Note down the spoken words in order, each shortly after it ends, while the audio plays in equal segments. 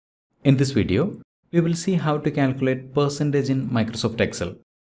In this video, we will see how to calculate percentage in Microsoft Excel.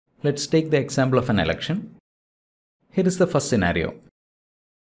 Let's take the example of an election. Here is the first scenario.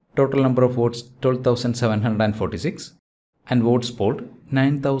 Total number of votes 12,746 and votes polled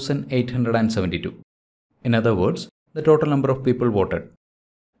 9,872. In other words, the total number of people voted.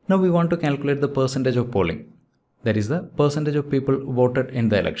 Now we want to calculate the percentage of polling. That is the percentage of people voted in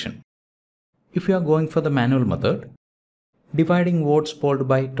the election. If you are going for the manual method, dividing votes polled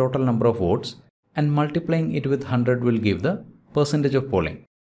by total number of votes and multiplying it with 100 will give the percentage of polling.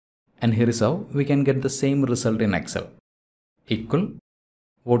 And here is how we can get the same result in Excel. Equal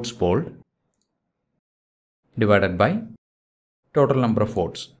votes polled divided by total number of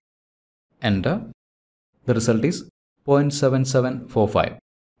votes. Enter. The result is 0.7745.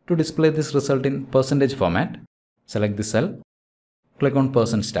 To display this result in percentage format, select the cell, click on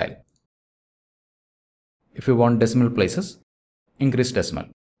percent style. If you want decimal places, increase decimal.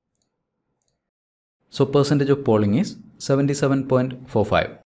 So percentage of polling is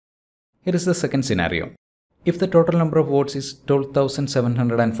 77.45. Here is the second scenario. If the total number of votes is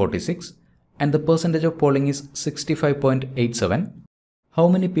 12,746 and the percentage of polling is 65.87, how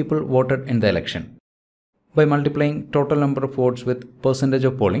many people voted in the election? By multiplying total number of votes with percentage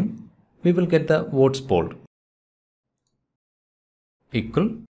of polling, we will get the votes polled.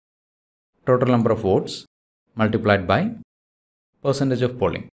 Equal total number of votes multiplied by percentage of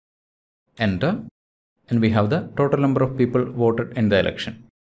polling. Enter, and we have the total number of people voted in the election.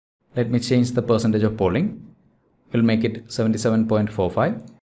 Let me change the percentage of polling. We'll make it 77.45.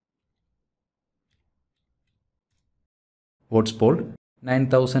 Votes polled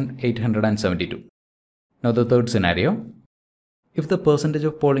 9,872. Now the third scenario. If the percentage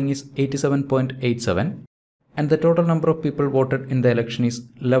of polling is 87.87 and the total number of people voted in the election is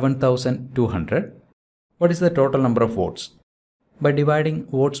 11,200, what is the total number of votes? By dividing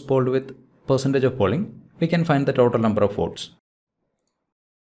votes polled with percentage of polling, we can find the total number of votes.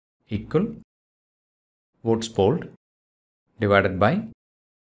 Equal votes polled divided by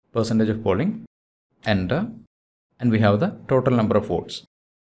percentage of polling. Enter, and we have the total number of votes.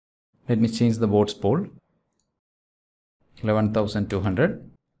 Let me change the votes polled. 11,200.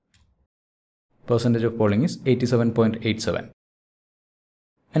 Percentage of polling is 87.87.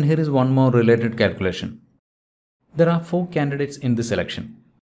 And here is one more related calculation. There are 4 candidates in this election,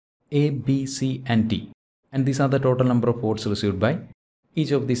 A, B, C and D, and these are the total number of votes received by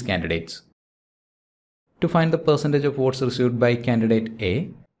each of these candidates. To find the percentage of votes received by candidate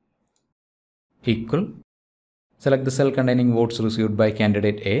A, equal, select the cell containing votes received by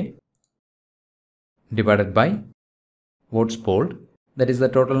candidate A divided by votes polled, that is the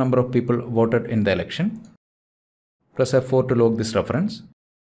total number of people voted in the election. Press F4 to log this reference.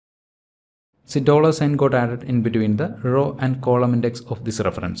 See, $sign got added in between the row and column index of this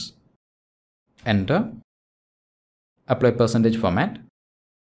reference. Enter. Apply percentage format.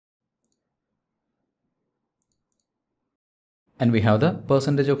 And we have the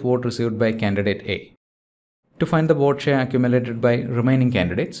percentage of vote received by candidate A. To find the vote share accumulated by remaining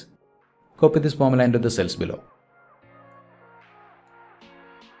candidates, copy this formula into the cells below.